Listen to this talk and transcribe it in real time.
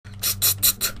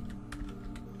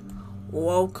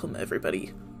Welcome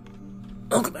everybody.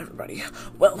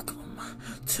 Welcome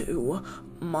to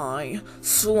my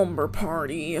slumber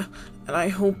party. And I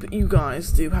hope you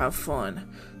guys do have fun.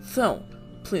 So,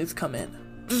 please come in.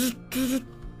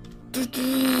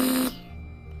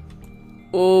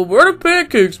 Oh, where are the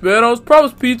pancakes, man? I was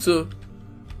promised pizza.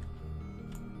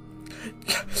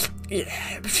 Yeah,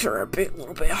 I'm sure a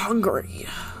little bit hungry.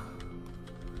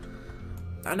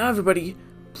 I know everybody,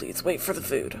 please wait for the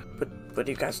food. But what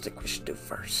do you guys think we should do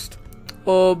first?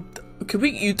 Can we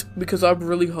eat? Because I'm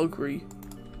really hungry.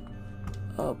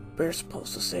 We're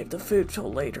supposed to save the food till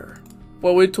later.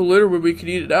 Well, wait till later when we can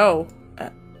eat it now.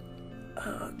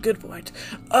 Good point.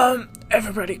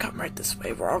 Everybody come right this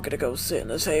way. We're all gonna go sit in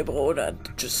the table and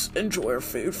just enjoy our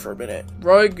food for a minute.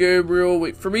 Right, Gabriel.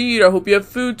 Wait for me. I hope you have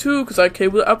food too, because I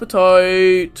came with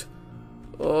appetite.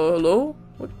 Hello?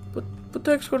 What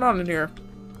the heck's going on in here?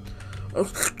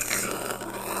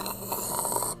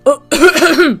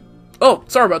 Oh,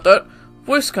 sorry about that.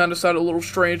 Voice kind of sounded a little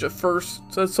strange at first.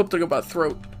 Said something about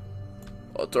throat.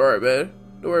 Oh, it's alright, man.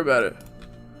 Don't worry about it.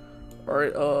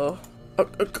 Alright,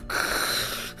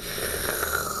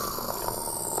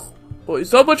 Well,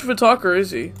 he's not much of a talker,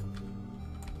 is he?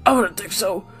 I wouldn't think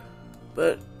so.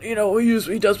 But, you know,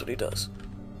 he does what he does.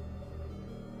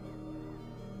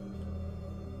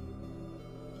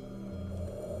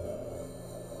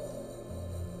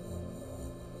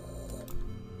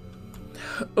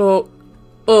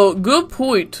 Good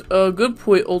point. Good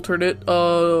point, alternate.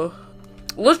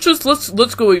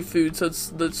 Let's go eat food since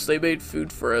they made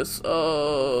food for us.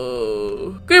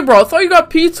 Okay, bro, I thought you got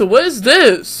pizza. What is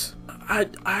this? I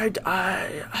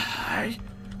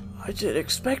didn't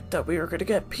expect that we were gonna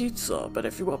get pizza, but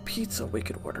if you want pizza, we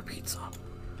can order pizza.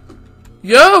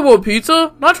 Yeah, I want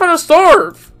pizza. I'm not trying to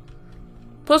starve.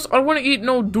 Plus, I want to eat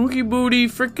no dookie booty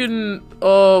freaking,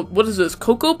 what is this?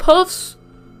 Cocoa Puffs?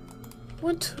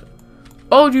 What?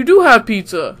 Oh, you do have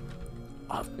pizza.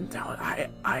 No, I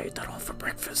ate that all for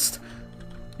breakfast.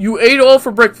 You ate all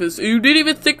for breakfast. You didn't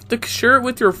even think to share it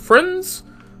with your friends?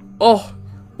 Oh,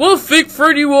 what a fake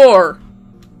friend you are.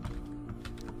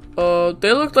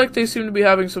 They look like they seem to be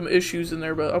having some issues in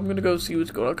there, but I'm gonna go see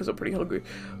what's going on because I'm pretty hungry.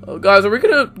 Guys,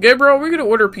 Gabriel, are we gonna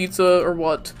order pizza or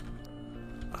what?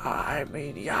 I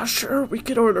mean, yeah, sure, we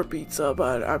can order pizza,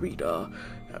 but I mean,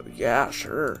 yeah,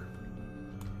 sure.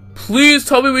 Please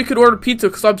tell me we can order pizza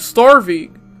because I'm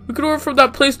starving. We could order from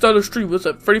that place down the street. What's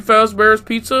that, Freddy Fazbear's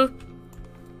Pizza?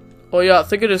 Oh yeah, I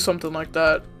think it is something like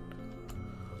that.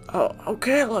 Oh,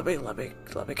 okay, let me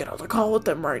get on the call with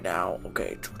them right now.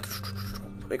 Okay,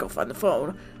 let me go find the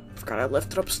phone. I forgot I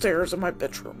left it upstairs in my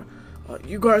bedroom.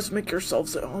 You guys make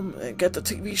yourselves at home and get the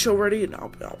TV show ready, and I'll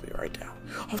be right down.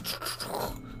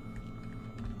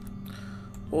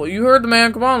 Well, you heard the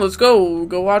man. Come on, let's go.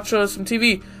 Go watch some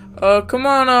TV. Come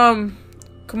on,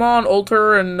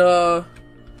 Alter and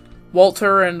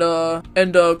Walter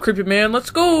and Creepy Man. Let's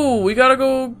go. We gotta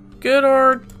go get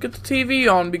the TV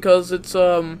on because it's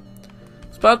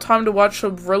about time to watch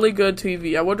some really good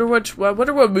TV. I wonder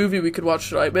what movie we could watch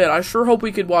tonight. Man, I sure hope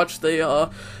we could watch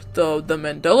the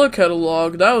Mandela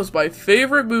catalog. That was my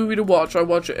favorite movie to watch. I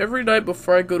watch it every night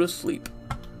before I go to sleep.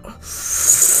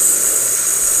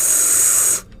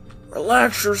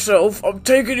 Relax yourself. I'm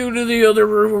taking you to the other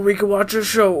room where we can watch a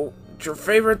show. It's your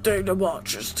favorite thing to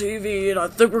watch is TV, and I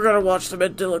think we're gonna watch the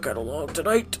Mandela catalog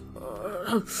tonight.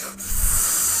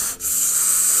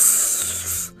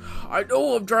 I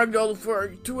know I'm dragging down the floor.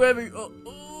 You're too heavy.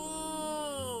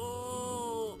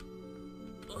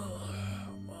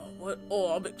 What?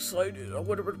 Oh, I'm excited. I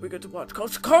wonder what we get to watch.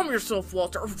 Calm yourself,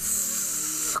 Walter.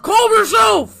 Calm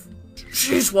yourself!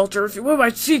 Jeez, Walter, if you were my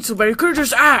seat somebody, you could have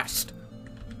just asked.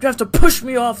 You have to push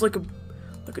me off like a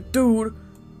dude.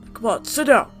 Come on, sit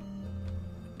down.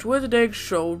 Enjoy the dang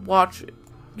show and watch it.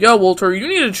 Yeah, Walter, you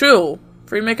need to chill.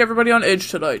 Before you make everybody on edge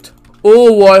tonight.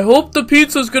 Oh, I hope the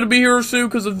pizza's gonna be here soon,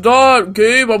 because if not,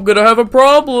 Gabe, I'm gonna have a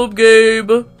problem,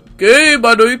 Gabe. Gabe,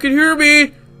 I know you can hear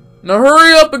me. Now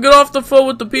hurry up and get off the phone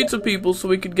with the pizza people so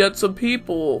we can get some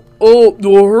people. Oh,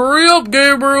 no, hurry up,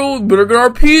 Gabriel. We better get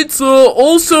our pizza.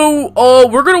 Also,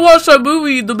 we're gonna watch that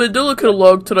movie, the Mandela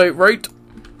catalog, tonight, right?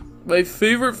 My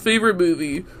favorite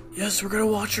movie. Yes, we're gonna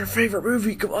watch your favorite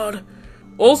movie, come on.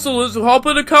 Also, let's hop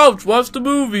on the couch, watch the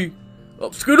movie.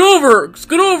 Oh, scoot over.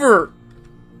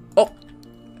 Oh,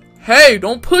 hey,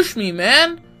 don't push me,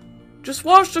 man. Just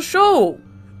watch the show.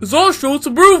 It's not a show, it's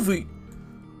a movie.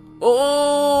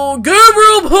 Oh,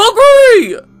 Gabriel, I'm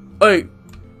hungry.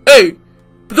 Hey,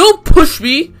 but don't push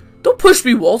me. Don't push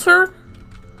me, Walter.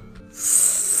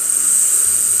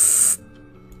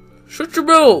 Shut your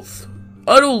mouth.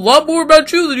 I know a lot more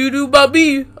about you than you do about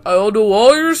me. I know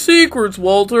all your secrets,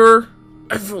 Walter.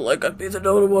 I feel like I'd be the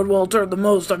only one Walter the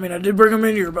most. I mean, I did bring him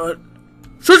in here, but...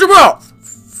 Shut your mouth!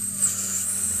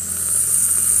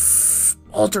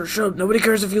 Walter, shut up. Nobody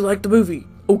cares if you like the movie.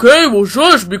 Okay, well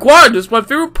shush, be quiet, this is my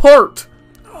favorite part.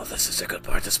 Oh, this is a good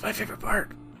part. This is my favorite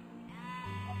part.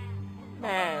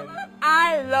 Man,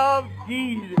 I love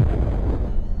Jesus.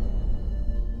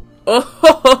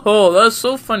 Oh, that's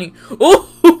so funny.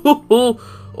 Oh,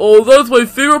 that's my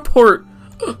favorite part.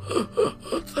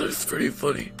 That is pretty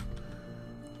funny.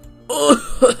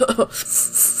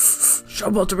 Shut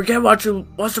up, Walter. We can't watch the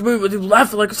movie with you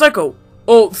laughing like a psycho.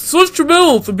 Oh, shut your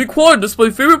mouth and be quiet, that's my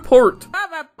favorite part.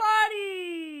 Have a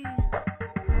party!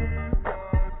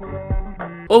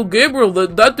 Oh, Gabriel,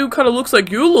 that dude kind of looks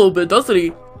like you a little bit, doesn't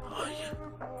he? Oh, yeah.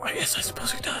 I guess I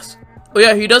suppose he does. Oh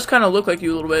yeah, he does kind of look like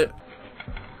you a little bit.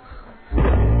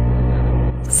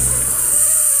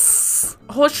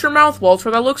 Hush your mouth, Walter.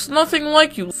 That looks nothing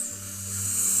like you.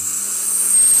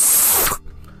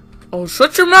 Oh,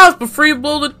 shut your mouth before you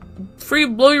blow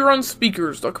your own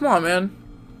speakers. Oh, come on, man.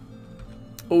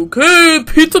 Okay,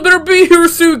 pizza better be here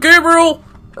soon, Gabriel,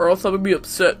 or else I'm gonna be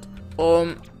upset.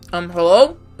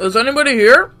 Hello? Is anybody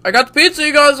here? I got the pizza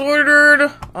you guys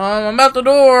ordered. I'm at the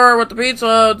door with the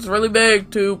pizza. It's really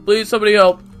big, too. Please, somebody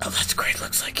help. Oh, that's great.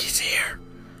 Looks like he's here.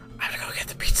 I'm gonna go get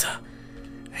the pizza.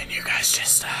 And you guys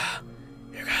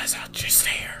I'll just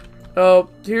stay here. Oh,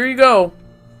 here you go.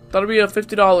 That'll be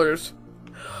 $50. No,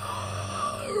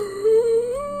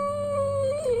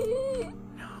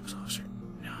 I'm closer.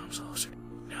 No, I'm closer.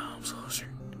 No, I'm closer.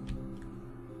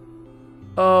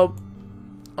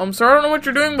 I'm sorry, I don't know what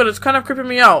you're doing, but it's kind of creeping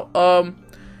me out.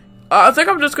 I think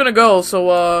I'm just gonna go, so,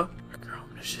 Girl,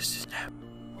 it's just...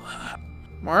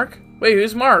 Mark? Wait,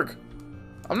 who's Mark?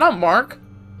 I'm not Mark.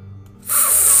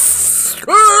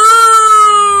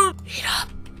 Eat up.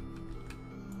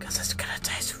 Cause it's gonna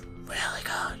taste really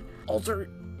good. Walter,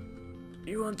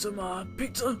 you want some,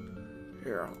 pizza?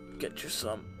 Here, I'll get you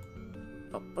some.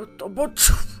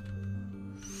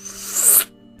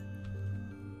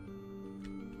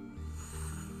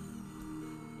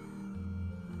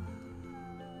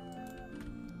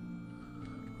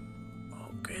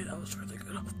 Okay, that was really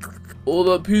good. Oh,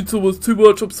 that pizza was too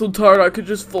much. I'm so tired. I could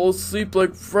just fall asleep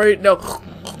like right now.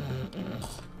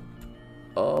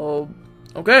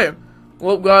 Okay.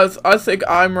 Well, guys, I think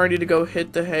I'm ready to go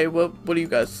hit the hay. What do you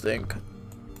guys think?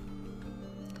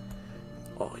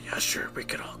 Oh, yeah, sure. We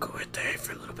could all go hit the hay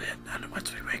for a little bit. And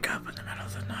once we wake up in the middle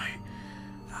of the night,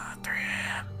 3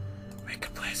 a.m., we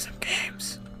could play some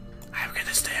games. I'm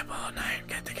gonna stay up all night and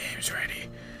get the games ready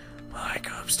while I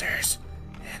go upstairs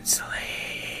and sleep.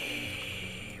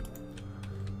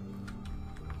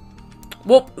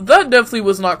 Well, that definitely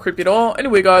was not creepy at all.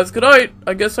 Anyway, guys, good night.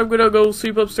 I guess I'm gonna go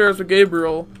sleep upstairs with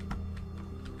Gabriel.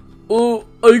 Oh,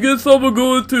 I guess I'm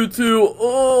going to too.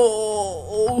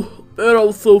 Oh, man, I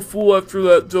was so full after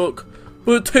that joke.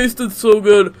 But it tasted so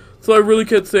good, so I really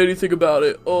can't say anything about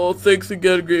it. Oh, thanks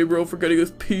again, Gabriel, for getting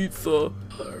us pizza.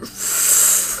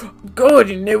 Good,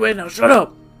 you knew it. Now shut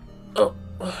up. Oh,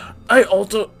 hey,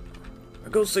 Alta.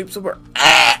 Go sleep somewhere.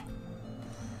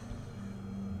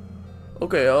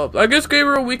 Okay, I guess,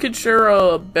 Gabriel, we could share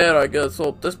a bed, I guess.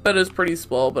 So this bed is pretty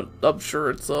small, but I'm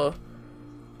sure it's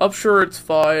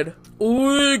fine.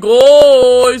 Oi,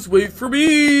 guys, wait for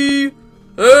me.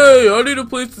 Hey, I need a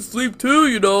place to sleep too,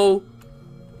 you know.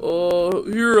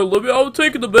 Here, I'm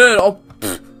taking the bed.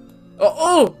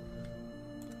 Oh.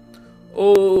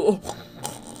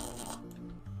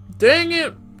 Dang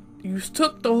it. You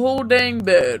took the whole dang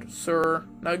bed, sir.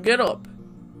 Now get up.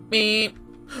 Beep.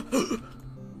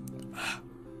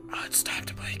 Oh, it's time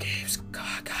to play games. Come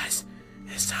on, guys.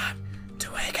 It's time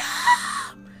to wake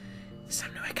up. It's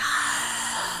time to wake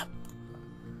up.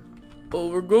 Oh,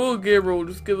 we're going, Gabriel.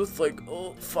 Just give us, like,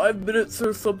 5 minutes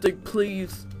or something,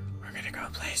 please. We're gonna go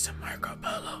play some Marco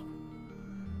Polo.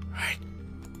 Right?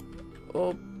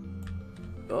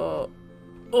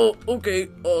 Okay.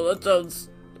 Oh, that sounds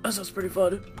pretty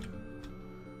fun.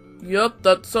 Yep,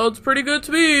 that sounds pretty good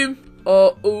to me.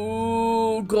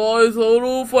 Oh, guys, I don't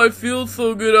know if I feel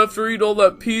so good after eating all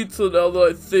that pizza now that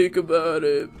I think about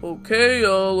it. Okay,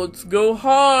 let's go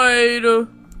hide.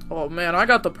 Oh, man, I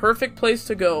got the perfect place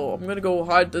to go. I'm gonna go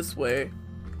hide this way.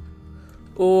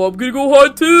 Oh, I'm gonna go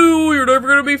hide too. You're never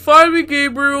gonna be finding me,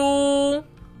 Gabriel.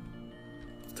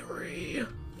 3,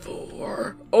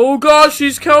 4. Oh, gosh,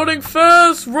 she's counting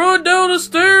fast. Run down the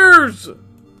stairs.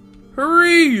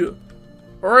 Hurry.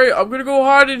 Alright, I'm gonna go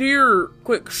hide in here.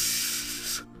 Quick,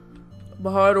 shh. I'm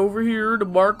gonna hide over here to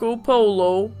Marco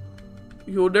Polo.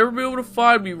 You'll never be able to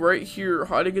find me right here,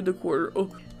 hiding in the corner. Oh.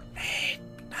 8,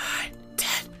 9,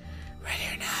 10. Right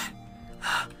here, 9.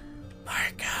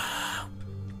 Marco.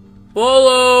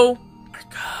 Polo!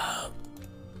 Marco!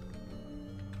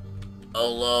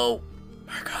 Hello?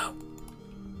 Marco!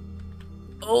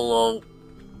 Hello?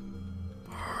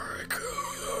 Marco!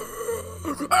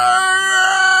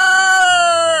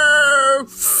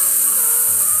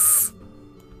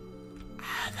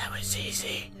 That was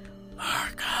easy.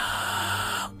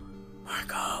 Marco!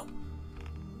 Marco!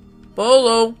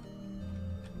 Polo!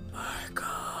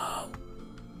 Marco!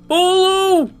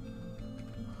 Polo!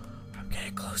 I'm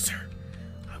getting closer.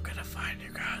 I'm gonna find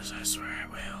you guys, I swear I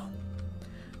will.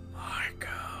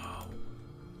 Marco!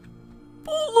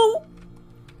 Polo!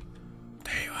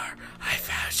 There you are. I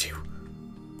found you.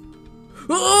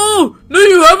 Oh! No,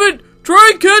 you haven't!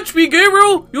 Try and catch me,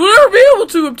 Gabriel! You'll never be able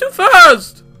to! I'm too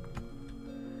fast!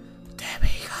 Damn it,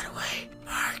 he got away.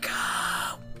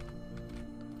 Marco!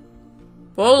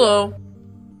 Polo!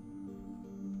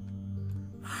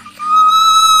 Marco!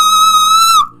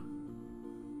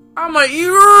 Ah, my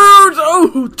ears!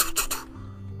 Oh!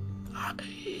 I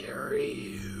hear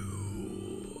you.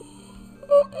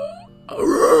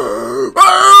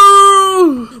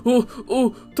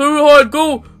 Oh, tell me to hide,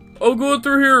 go! I'm going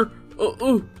through here.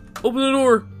 Open the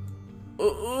door.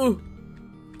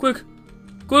 Quick,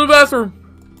 go to the bathroom.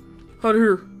 Out of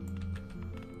here.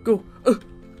 Go.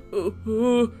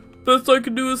 Best I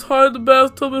can do is hide in the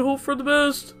bathtub and hope for the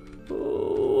best.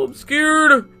 Oh, I'm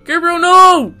scared. Gabriel,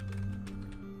 no!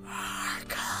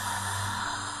 Marco.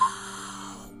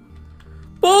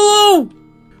 Polo!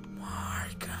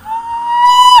 Marco.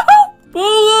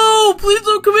 Polo, please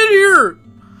don't come in here.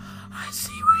 I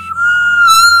see where you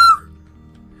are.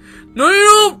 No, you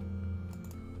don't.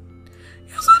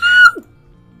 Yes, I do.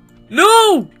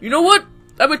 No! You know what?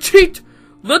 I'm a cheat!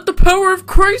 Let the power of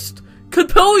Christ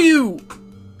compel you!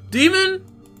 Demon!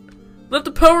 Let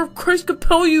the power of Christ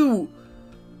compel you!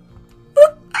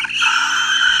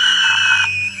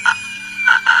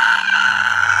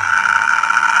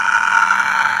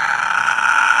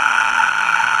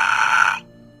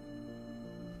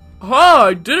 Ha!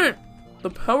 I did it! The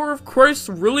power of Christ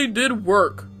really did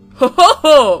work. Ha ha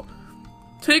ha!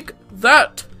 Take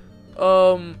that!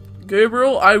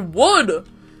 Gabriel, I won!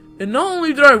 And not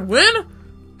only did I win,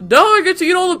 now I get to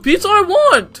eat all the pizza I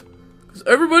want! Because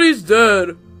everybody's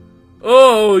dead.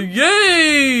 Oh,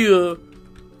 yay!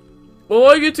 Oh,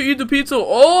 I get to eat the pizza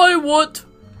all I want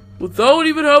without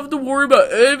even having to worry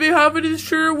about having to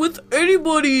share with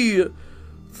anybody.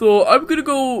 So I'm gonna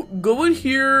go in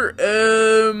here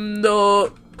and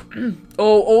oh,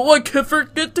 I can't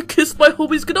forget to kiss my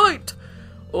homies goodnight.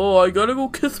 Oh, I gotta go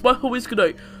kiss my homies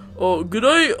goodnight. Oh,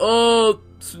 goodnight,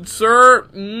 sir.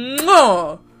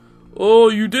 Mwah! Oh,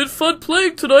 you did fun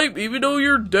playing tonight, even though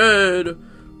you're dead.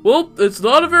 Well, it's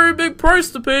not a very big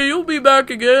price to pay. You'll be back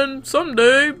again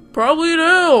someday, probably in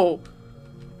hell.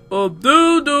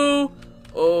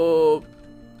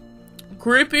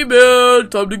 Creepy man,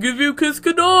 time to give you a kiss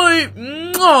goodnight.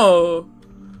 Mwah!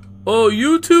 Oh,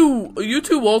 you too,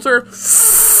 Walter.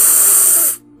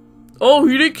 Oh,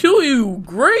 he didn't kill you.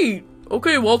 Great.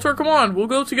 Okay, Walter, come on. We'll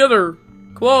go together.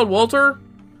 Come on, Walter.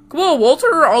 Come on,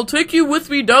 Walter. I'll take you with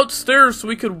me downstairs so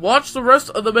we can watch the rest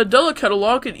of the Mandela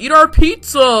catalog and eat our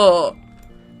pizza.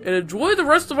 And enjoy the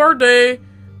rest of our day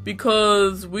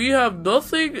because we have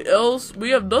nothing else. We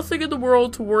have nothing in the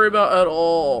world to worry about at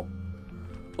all.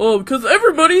 Oh, because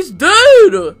everybody's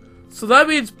dead. So that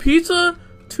means pizza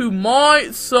to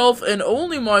myself and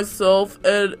only myself,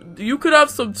 and you could have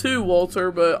some too,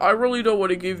 Walter, but I really don't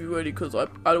want to give you any because I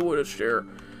don't want to share.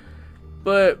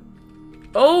 But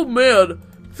oh man,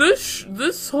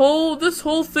 this whole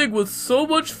thing was so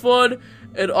much fun,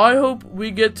 and I hope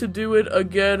we get to do it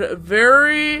again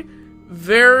very,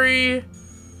 very